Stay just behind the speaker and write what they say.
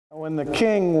When the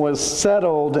king was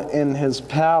settled in his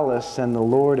palace and the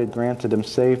Lord had granted him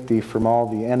safety from all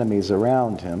the enemies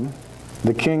around him,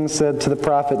 the king said to the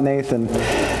prophet Nathan,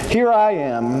 "Here I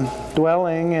am,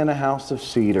 dwelling in a house of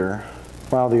cedar,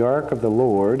 while the ark of the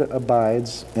Lord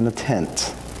abides in a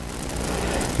tent."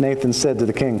 Nathan said to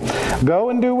the king,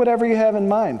 "Go and do whatever you have in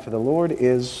mind, for the Lord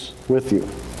is with you."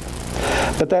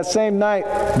 But that same night,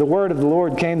 the word of the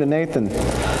Lord came to Nathan,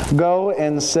 "Go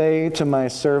and say to my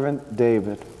servant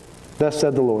David, thus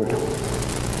said the Lord,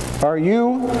 are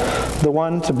you the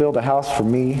one to build a house for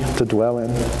me to dwell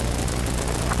in?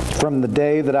 From the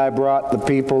day that I brought the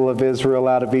people of Israel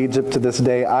out of Egypt to this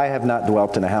day, I have not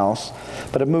dwelt in a house,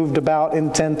 but have moved about in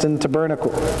tent and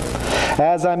tabernacle.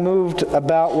 As I moved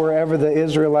about wherever the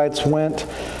Israelites went,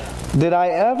 did I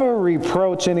ever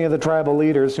reproach any of the tribal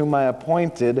leaders whom I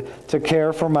appointed to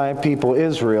care for my people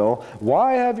Israel?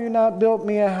 Why have you not built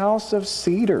me a house of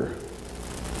cedar?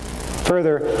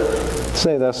 Further,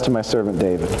 say thus to my servant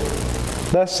David,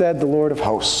 thus said the Lord of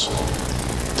hosts,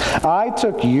 I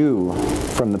took you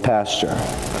from the pasture,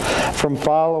 from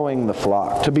following the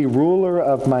flock, to be ruler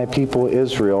of my people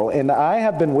Israel, and I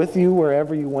have been with you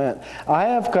wherever you went. I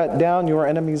have cut down your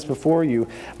enemies before you.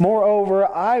 Moreover,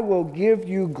 I will give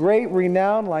you great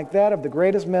renown like that of the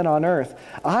greatest men on earth.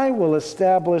 I will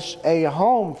establish a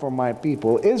home for my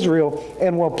people Israel,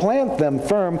 and will plant them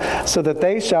firm, so that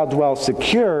they shall dwell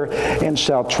secure and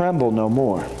shall tremble no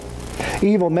more.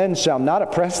 Evil men shall not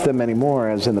oppress them anymore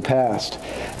as in the past,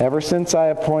 ever since I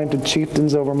appointed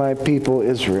chieftains over my people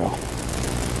Israel.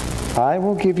 I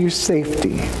will give you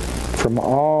safety from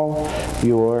all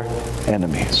your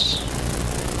enemies.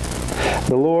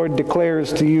 The Lord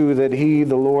declares to you that He,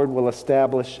 the Lord, will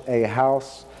establish a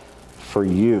house for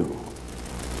you.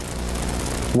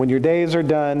 When your days are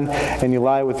done and you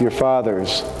lie with your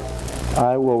fathers,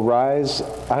 I will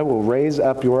raise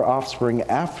up your offspring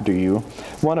after you,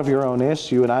 one of your own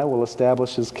issue, and I will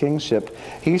establish his kingship.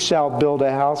 He shall build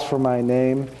a house for my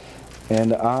name,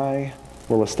 and I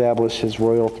will establish his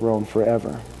royal throne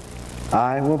forever.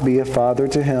 I will be a father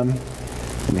to him,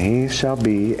 and he shall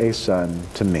be a son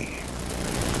to me.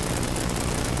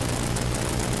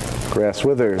 Grass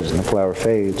withers and the flower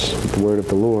fades, but the word of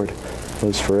the Lord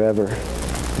lives forever.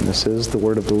 And this is the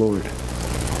word of the Lord.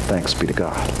 Thanks be to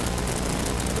God.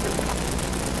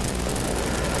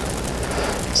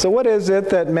 So what is it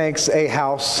that makes a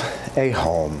house a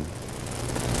home?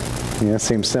 It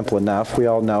seems simple enough. We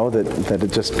all know that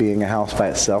it just being a house by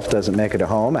itself doesn't make it a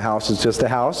home. A house is just a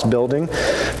house, building,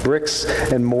 bricks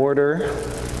and mortar,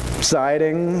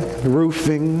 siding,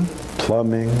 roofing,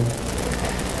 plumbing,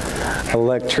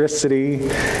 electricity,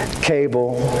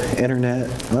 cable, internet.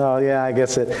 Well, yeah, I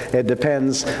guess it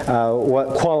depends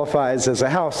what qualifies as a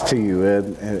house to you.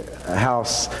 A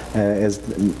house is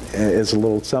a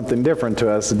little something different to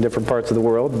us in different parts of the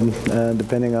world,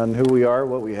 depending on who we are,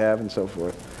 what we have, and so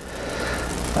forth.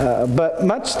 But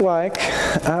much like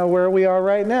where we are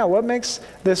right now, what makes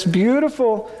this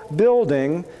beautiful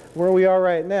building where we are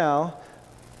right now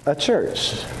a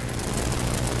church?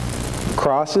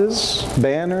 Crosses,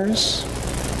 banners,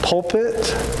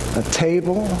 pulpit, a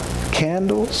table,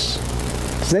 candles.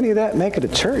 Does any of that make it a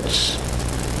church?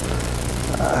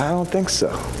 I don't think so.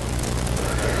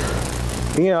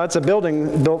 It's a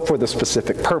building built for the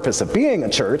specific purpose of being a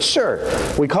church. Sure,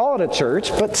 we call it a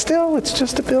church, but still, it's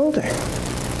just a building.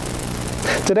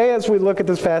 Today, as we look at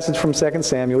this passage from 2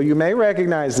 Samuel, you may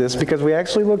recognize this because we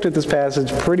actually looked at this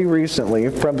passage pretty recently,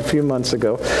 from a few months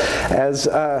ago, as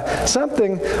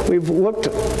something we've looked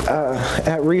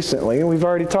at recently, and we've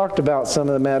already talked about some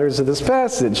of the matters of this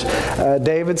passage.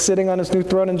 David sitting on his new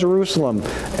throne in Jerusalem,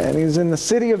 and he's in the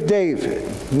city of David.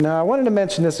 Now, I wanted to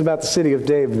mention this about the city of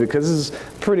David because this is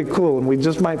pretty cool, and we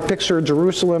just might picture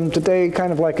Jerusalem today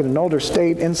kind of like in an older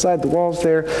state inside the walls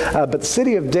there, but the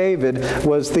city of David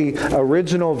was the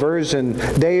original version,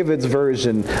 David's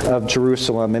version of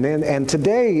Jerusalem. And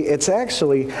today, it's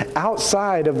actually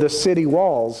outside of the city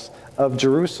walls of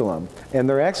Jerusalem. And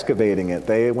they're excavating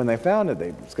it. When they found it,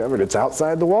 they discovered it's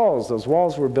outside the walls. Those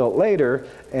walls were built later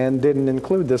and didn't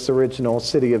include this original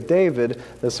city of David,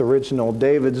 this original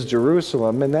David's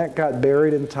Jerusalem. And that got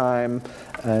buried in time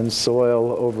and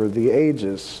soil over the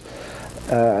ages.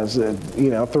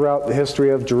 Throughout the history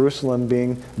of Jerusalem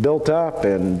being built up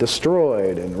and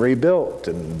destroyed and rebuilt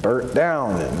and burnt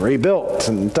down and rebuilt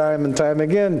and time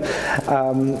again.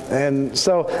 And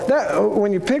so that,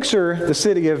 when you picture the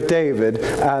city of David,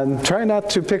 try not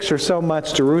to picture so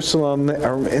much Jerusalem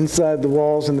or inside the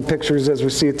walls in the pictures as we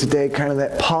see it today, kind of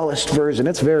that polished version.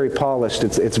 It's very polished.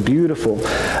 It's beautiful.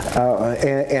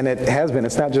 And it has been.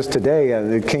 It's not just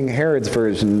today. King Herod's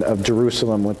version of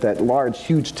Jerusalem with that large,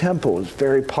 huge temple is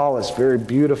very polished, very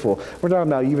beautiful. We're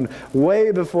talking about even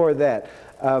way before that.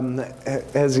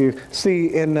 As you see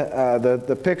in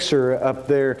the picture up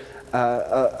there,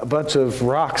 a bunch of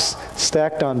rocks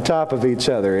stacked on top of each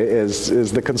other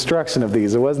is the construction of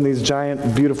these. It wasn't these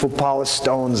giant, beautiful, polished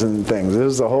stones and things. It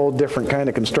was a whole different kind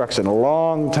of construction, a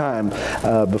long time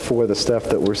before the stuff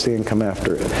that we're seeing come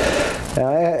after it.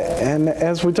 And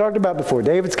as we talked about before,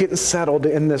 David's getting settled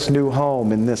in this new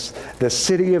home, in this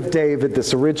city of David,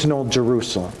 this original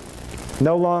Jerusalem.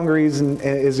 No longer is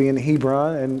he in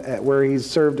Hebron, and where he's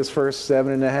served his first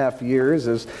 7.5 years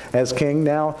as king,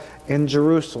 now in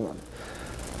Jerusalem.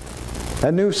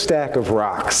 A new stack of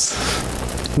rocks,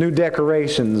 new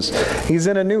decorations. He's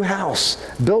in a new house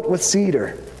built with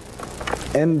cedar.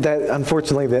 And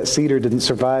unfortunately, that cedar didn't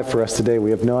survive for us today.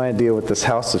 We have no idea what this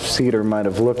house of cedar might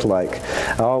have looked like.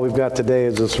 All we've got today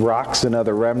is just rocks and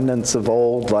other remnants of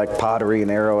old, like pottery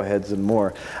and arrowheads and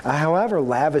more. However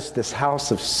lavish this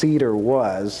house of cedar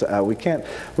was, we can't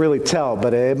really tell,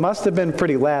 but it must have been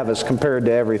pretty lavish compared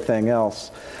to everything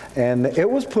else. And it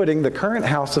was putting the current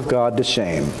house of God to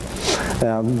shame.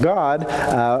 God,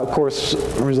 of course,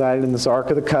 resided in this Ark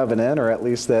of the Covenant, or at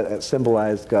least that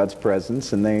symbolized God's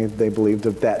presence, and they believed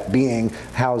of that being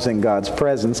housing God's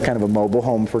presence, kind of a mobile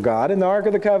home for God. And the Ark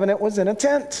of the Covenant was in a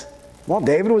tent. Well,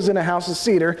 David was in a house of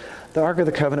cedar. The Ark of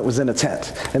the Covenant was in a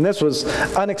tent. And this was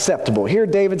unacceptable. Here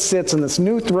David sits in this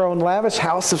new throne, lavish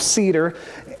house of cedar,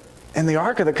 and the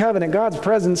Ark of the Covenant, God's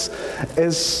presence,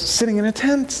 is sitting in a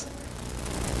tent.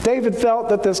 David felt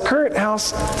that this current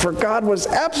house for God was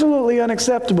absolutely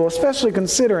unacceptable, especially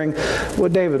considering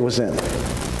what David was in.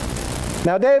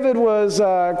 Now, David was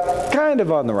kind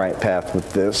of on the right path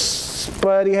with this,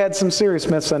 but he had some serious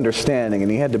misunderstanding, and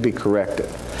he had to be corrected.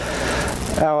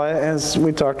 Now, as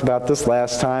we talked about this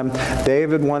last time,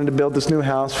 David wanted to build this new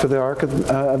house for the Ark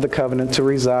of the Covenant to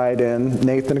reside in.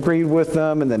 Nathan agreed with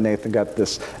them, and then Nathan got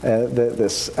this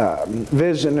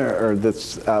vision or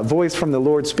this voice from the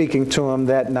Lord speaking to him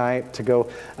that night to go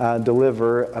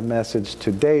deliver a message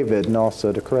to David and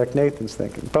also to correct Nathan's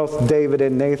thinking. Both David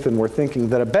and Nathan were thinking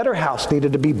that a better house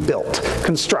needed to be built,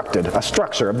 constructed,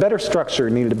 a better structure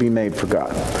needed to be made for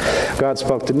God. God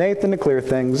spoke to Nathan to clear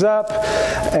things up,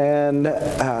 and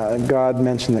God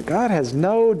mentioned that God has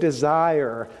no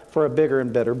desire for a bigger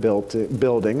and better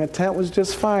building. A tent was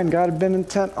just fine. God had been in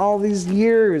tent all these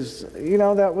years. You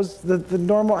know, that was the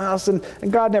normal house, and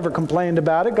God never complained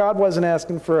about it. God wasn't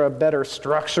asking for a better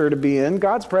structure to be in.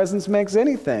 God's presence makes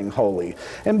anything holy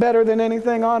and better than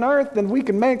anything on earth than we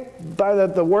can make by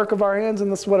the work of our hands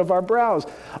and the sweat of our brows.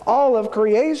 All of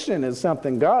creation is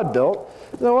something God built.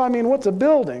 So, I mean, what's a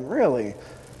building, really?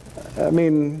 I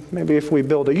mean, maybe if we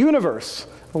build a universe,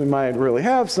 we might really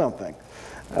have something.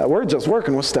 We're just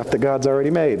working with stuff that God's already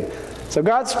made. So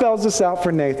God spells this out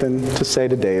for Nathan to say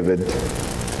to David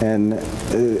and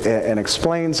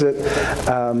explains it,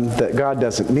 that God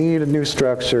doesn't need a new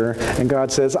structure. And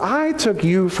God says, I took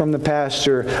you from the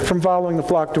pasture, from following the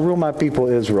flock to rule my people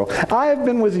Israel. I have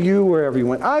been with you wherever you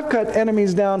went. I've cut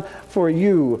enemies down for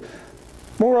you.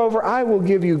 Moreover, I will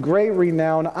give you great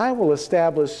renown. I will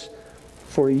establish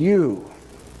for you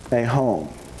a home.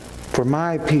 For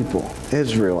my people,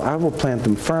 Israel, I will plant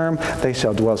them firm. They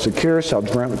shall dwell secure, shall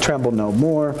tremble no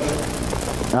more.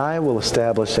 I will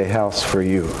establish a house for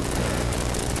you.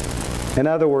 In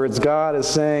other words, God is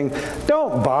saying,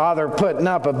 don't bother putting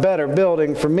up a better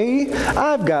building for me.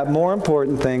 I've got more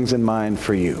important things in mind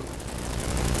for you.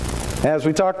 As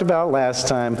we talked about last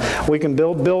time, we can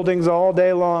build buildings all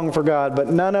day long for God, but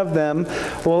none of them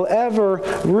will ever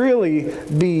really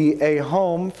be a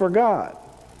home for God.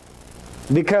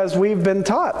 Because we've been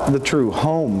taught the true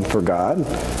home for God.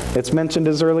 It's mentioned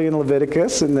as early in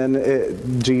Leviticus, and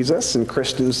then Jesus and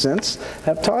Christians since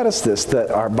have taught us this, that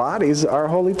our bodies are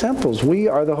holy temples. We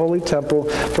are the holy temple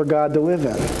for God to live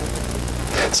in.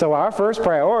 So our first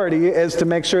priority is to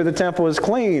make sure the temple is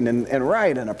clean and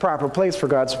right and a proper place for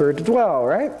God's Spirit to dwell,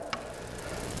 right?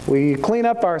 We clean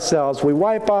up ourselves. We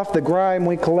wipe off the grime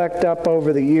we collect up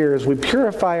over the years. We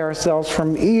purify ourselves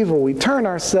from evil. We turn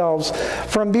ourselves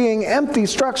from being empty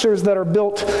structures that are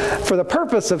built for the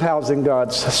purpose of housing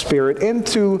God's Spirit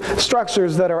into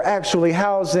structures that are actually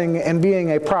housing and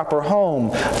being a proper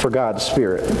home for God's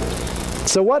Spirit.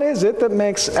 So what is it that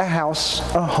makes a house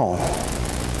a home?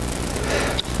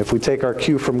 If we take our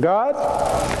cue from God,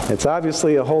 it's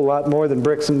obviously a whole lot more than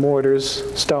bricks and mortars,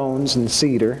 stones and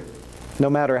cedar, no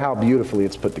matter how beautifully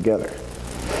it's put together.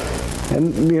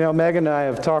 And, you know, Meg and I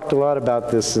have talked a lot about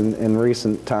this in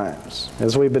recent times.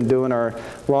 As we've been doing our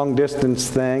long-distance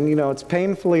thing, you know, it's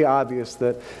painfully obvious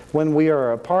that when we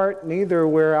are apart, neither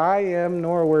where I am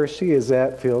nor where she is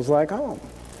at feels like home.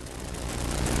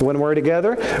 When we're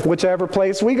together, whichever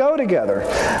place we go together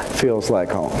feels like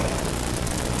home.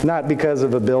 Not because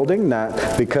of a building,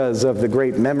 not because of the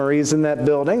great memories in that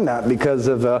building, not because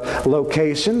of a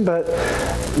location, but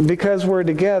because we're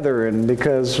together and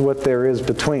because what there is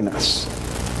between us.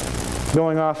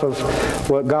 Going off of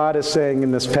what God is saying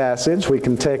in this passage, we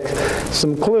can take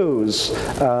some clues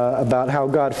about how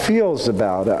God feels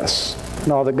about us,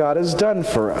 and all that God has done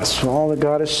for us, all that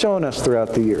God has shown us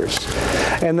throughout the years.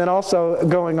 And then also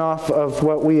going off of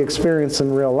what we experience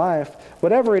in real life,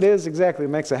 whatever it is exactly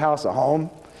that makes a house a home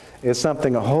is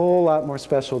something a whole lot more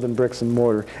special than bricks and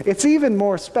mortar. It's even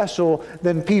more special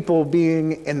than people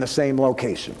being in the same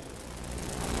location.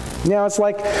 Now, it's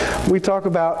like we talk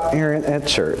about here at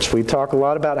church. We talk a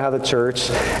lot about how the church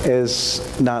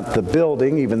is not the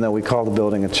building, even though we call the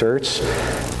building a church.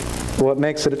 What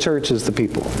makes it a church is the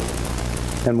people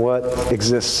and what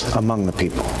exists among the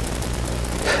people.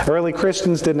 Early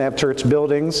Christians didn't have church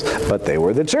buildings, but they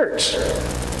were the church.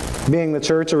 Being the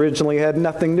church originally had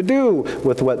nothing to do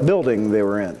with what building they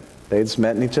were in. They just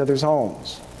met in each other's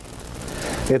homes.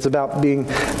 It's about being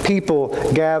people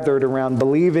gathered around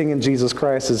believing in Jesus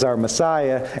Christ as our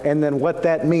Messiah, and then what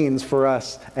that means for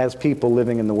us as people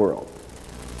living in the world.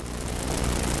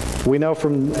 We know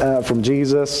from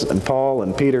Jesus and Paul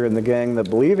and Peter and the gang that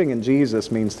believing in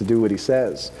Jesus means to do what he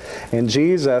says. And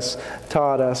Jesus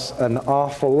taught us an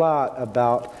awful lot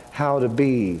about how to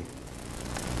be,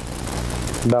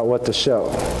 about what to show.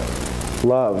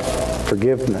 Love,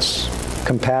 forgiveness,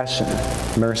 compassion,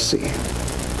 mercy,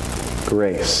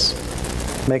 grace,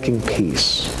 making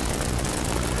peace,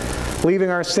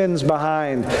 leaving our sins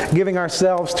behind, giving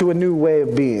ourselves to a new way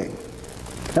of being.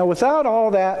 Now, without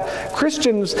all that,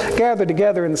 Christians gathered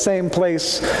together in the same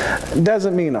place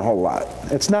doesn't mean a whole lot.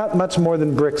 It's not much more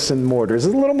than bricks and mortars.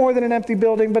 It's a little more than an empty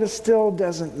building, but it still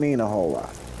doesn't mean a whole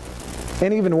lot.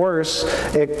 And even worse,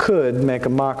 it could make a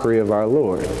mockery of our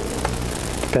Lord,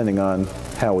 depending on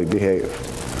how we behave.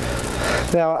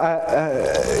 Now,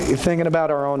 thinking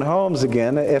about our own homes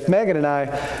again, if Megan and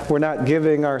I were not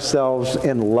giving ourselves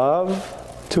in love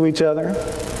to each other,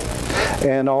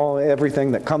 and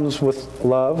everything that comes with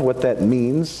love, what that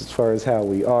means as far as how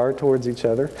we are towards each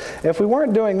other, if we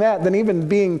weren't doing that, then even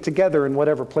being together in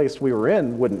whatever place we were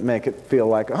in wouldn't make it feel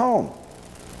like a home.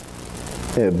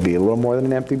 It'd be a little more than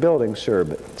an empty building, sure,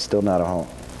 but still not a home.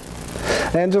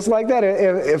 And just like that,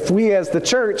 if we as the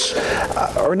church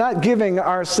are not giving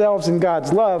ourselves and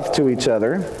God's love to each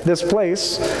other, this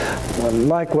place will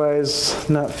likewise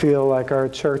not feel like our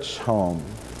church home.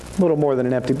 A little more than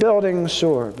an empty building,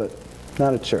 sure, but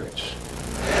not a church.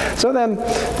 So then,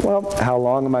 well, how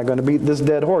long am I going to beat this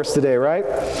dead horse today, right?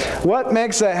 What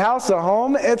makes a house a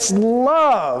home? It's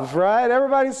love, right?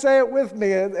 Everybody say it with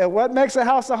me. What makes a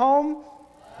house a home?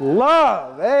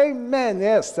 Love. Amen.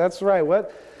 Yes, that's right.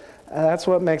 That's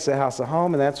what makes a house a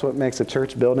home, and that's what makes a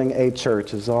church building a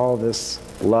church, is all this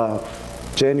love,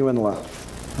 genuine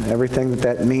love, and everything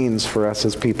that means for us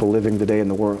as people living today in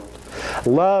the world.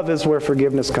 Love is where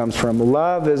forgiveness comes from.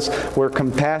 Love is where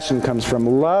compassion comes from.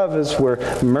 Love is where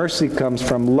mercy comes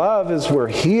from. Love is where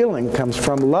healing comes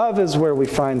from. Love is where we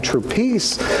find true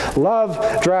peace.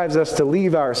 Love drives us to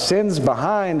leave our sins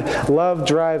behind. Love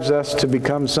drives us to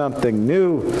become something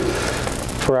new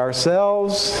for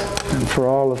ourselves and for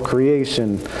all of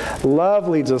creation. Love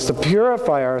leads us to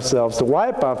purify ourselves, to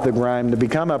wipe off the grime, to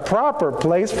become a proper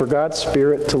place for God's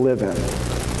Spirit to live in.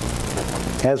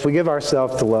 As we give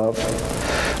ourselves to love,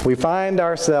 we find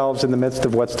ourselves in the midst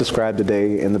of what's described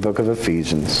today in the book of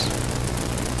Ephesians.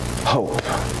 Hope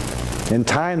in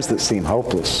times that seem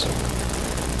hopeless.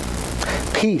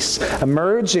 Peace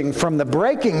emerging from the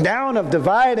breaking down of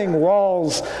dividing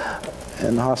walls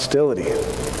and hostility.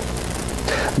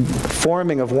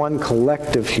 Forming of one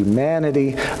collective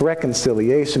humanity,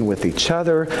 reconciliation with each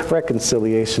other,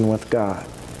 reconciliation with God.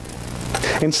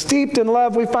 And steeped in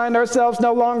love, we find ourselves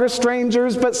no longer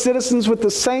strangers, but citizens with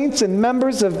the saints and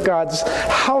members of God's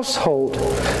household,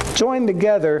 joined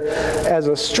together as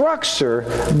a structure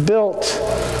built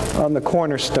on the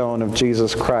cornerstone of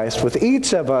Jesus Christ, with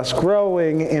each of us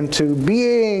growing into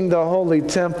being the holy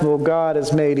temple God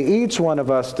has made each one of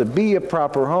us to be a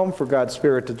proper home for God's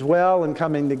Spirit to dwell, and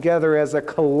coming together as a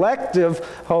collective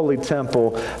holy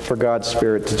temple for God's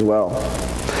Spirit to dwell.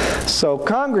 So,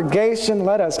 congregation,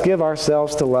 let us give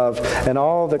ourselves to love and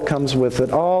all that comes with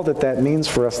it, all that means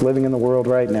for us living in the world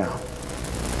right now.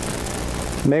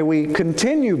 May we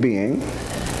continue being,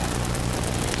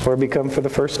 or become for the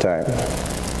first time,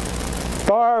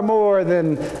 far more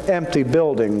than empty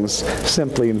buildings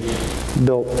simply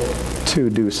built to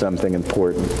do something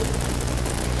important.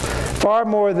 Far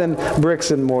more than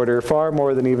bricks and mortar, far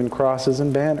more than even crosses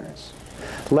and banners.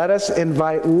 Let us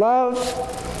invite love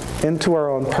into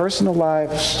our own personal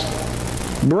lives.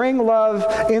 Bring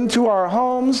love into our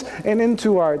homes and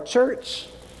into our church.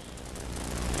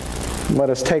 Let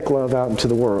us take love out into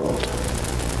the world.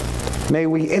 May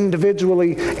we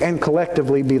individually and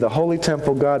collectively be the holy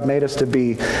temple God made us to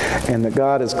be, and that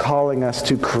God is calling us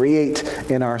to create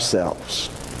in ourselves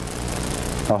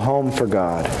a home for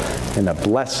God and a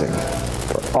blessing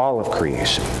for all of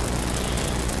creation.